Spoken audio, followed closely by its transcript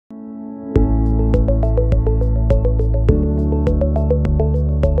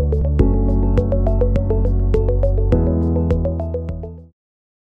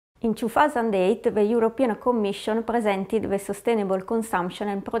In 2008, the European Commission presented the Sustainable Consumption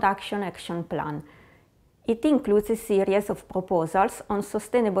and Production Action Plan. It includes a series of proposals on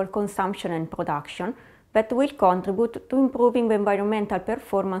sustainable consumption and production that will contribute to improving the environmental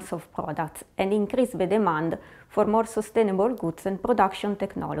performance of products and increase the demand for more sustainable goods and production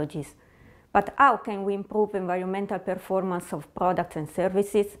technologies. But how can we improve the environmental performance of products and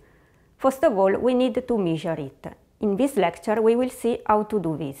services? First of all, we need to measure it. In this lecture, we will see how to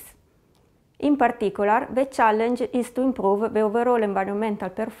do this. In particular, the challenge is to improve the overall environmental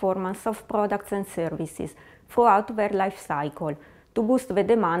performance of products and services throughout their life cycle, to boost the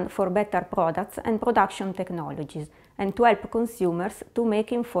demand for better products and production technologies, and to help consumers to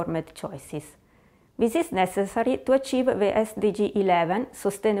make informed choices. This is necessary to achieve the SDG 11,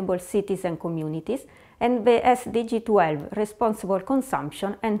 Sustainable Cities and Communities, and the SDG 12, Responsible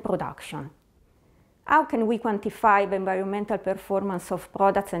Consumption and Production. How can we quantify the environmental performance of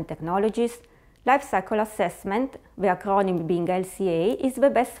products and technologies? Life cycle assessment, the acronym being LCA, is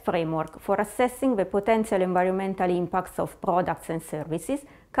the best framework for assessing the potential environmental impacts of products and services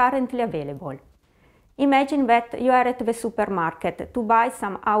currently available. Imagine that you are at the supermarket to buy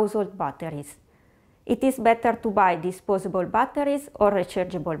some household batteries. It is better to buy disposable batteries or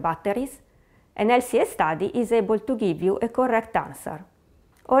rechargeable batteries? An LCA study is able to give you a correct answer.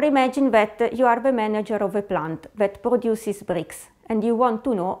 Or imagine that you are the manager of a plant that produces bricks and you want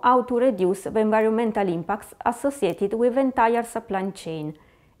to know how to reduce the environmental impacts associated with the entire supply chain.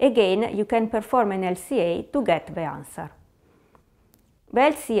 Again, you can perform an LCA to get the answer. The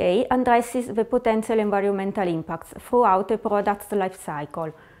LCA addresses the potential environmental impacts throughout a product's life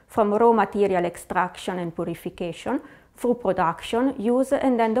cycle, from raw material extraction and purification through production, use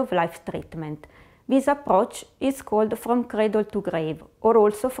and end-of-life treatment. This approach is called from cradle to grave, or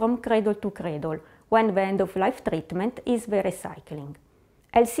also from cradle to cradle, when the end-of-life treatment is the recycling.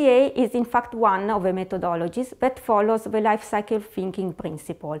 LCA is in fact one of the methodologies that follows the life cycle thinking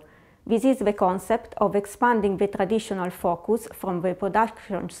principle. This is the concept of expanding the traditional focus from the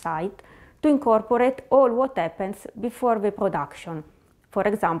production site to incorporate all what happens before the production, for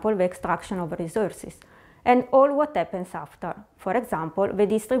example, the extraction of resources, and all what happens after, for example, the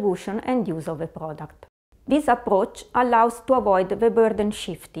distribution and use of a product. This approach allows to avoid the burden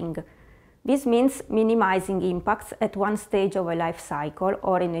shifting. This means minimizing impacts at one stage of a life cycle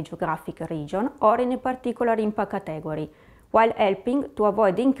or in a geographic region or in a particular impact category, while helping to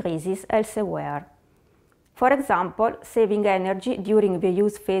avoid increases elsewhere. For example, saving energy during the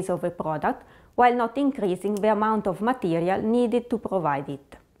use phase of a product while not increasing the amount of material needed to provide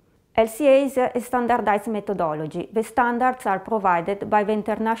it. LCA is a standardized methodology. The standards are provided by the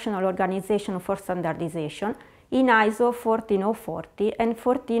International Organization for Standardization in ISO 14040 and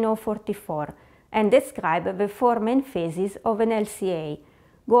 14044 and describe the four main phases of an LCA: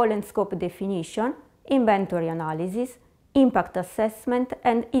 goal and scope definition, inventory analysis, impact assessment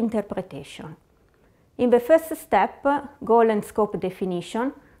and interpretation. In the first step, goal and scope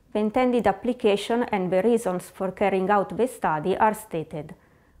definition, the intended application and the reasons for carrying out the study are stated.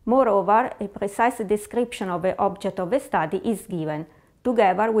 Moreover, a precise description of the object of the study is given,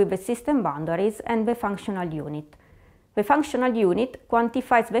 together with the system boundaries and the functional unit. The functional unit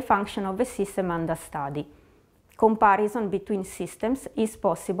quantifies the function of the system under study. Comparison between systems is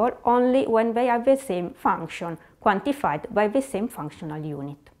possible only when they have the same function, quantified by the same functional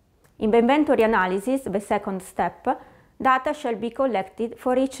unit. In the inventory analysis, the second step, data shall be collected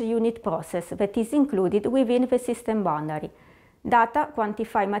for each unit process that is included within the system boundary. Data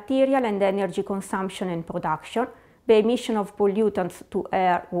quantify material and energy consumption and production, the emission of pollutants to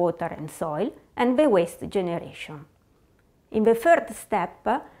air, water and soil, and the waste generation. In the third step,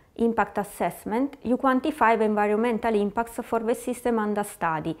 impact assessment, you quantify the environmental impacts for the system under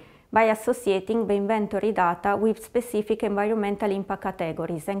study by associating the inventory data with specific environmental impact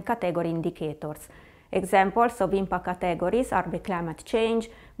categories and category indicators. Examples of impact categories are the climate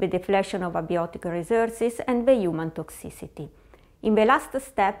change, the depletion of abiotic resources, and the human toxicity. In the last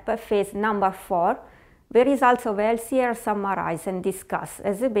step, phase number 4, the results of LCA are summarized and discussed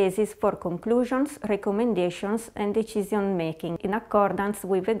as a basis for conclusions, recommendations, and decision-making in accordance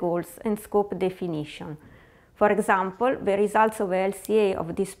with the goals and scope definition. For example, the results of the LCA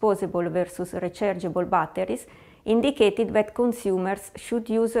of disposable versus rechargeable batteries indicated that consumers should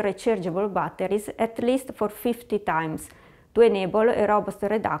use rechargeable batteries at least for 50 times to enable a robust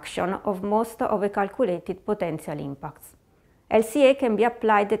reduction of most of the calculated potential impacts. LCA can be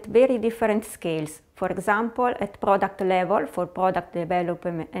applied at very different scales, for example, at product level for product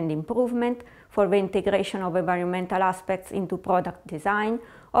development and improvement, for the integration of environmental aspects into product design,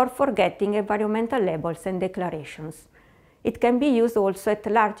 or for getting environmental labels and declarations. It can be used also at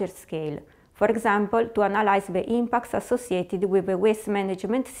larger scale, for example, to analyze the impacts associated with the waste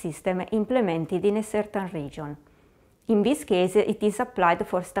management system implemented in a certain region. In this case, it is applied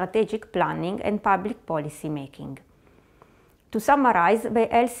for strategic planning and public policy making. To summarize, the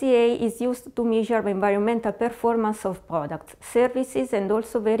LCA is used to measure the environmental performance of products, services and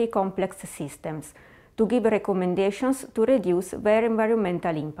also very complex systems, to give recommendations to reduce their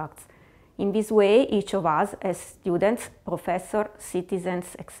environmental impacts. In this way, each of us, as students, professors,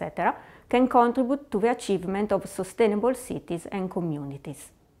 citizens, etc., can contribute to the achievement of sustainable cities and communities.